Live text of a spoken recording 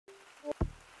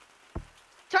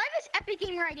epic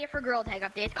gamer idea for Gorilla Tag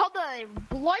update. It's called the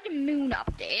Blood Moon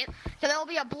update. So there will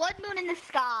be a blood moon in the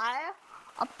sky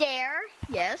up there,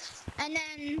 yes. And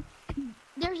then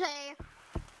there's a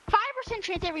 5%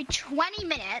 chance every 20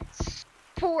 minutes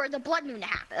for the blood moon to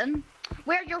happen,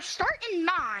 where you'll start in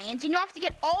mines and you have to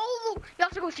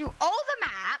go through all the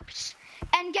maps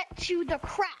and get to the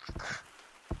crack.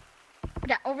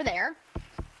 Yeah, over there.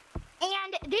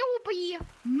 And there will be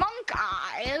monk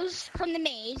eyes from the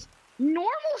maze,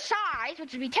 normal size,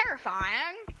 which would be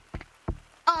terrifying,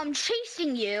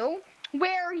 chasing you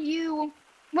while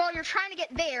you're trying to get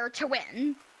there to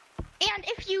win. And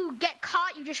if you get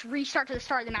caught, you just restart to the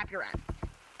start of the map you're in.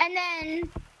 And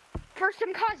then for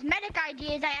some cosmetic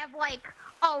ideas, I have like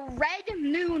a red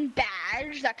moon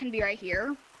badge that can be right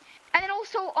here. And then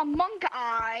also a monk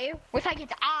eye with like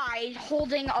its eyes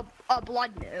holding a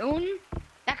blood moon.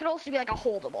 That could also be like a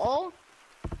holdable.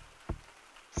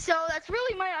 So that's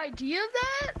really my idea of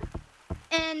that.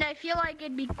 And I feel like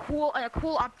it'd be cool, a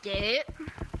cool update.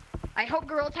 I hope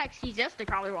Gorilla Tag sees this. They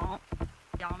probably won't,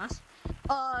 to be honest.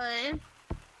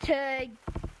 To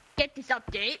get this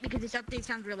update, because this update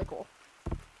sounds really cool.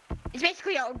 It's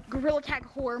basically a Gorilla Tag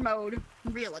Horror Mode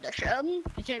Real Edition,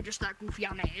 instead of just that goofy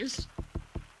amaze.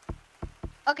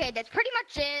 Okay, that's pretty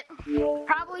much it.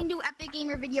 Probably new Epic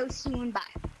Gamer videos soon. Bye.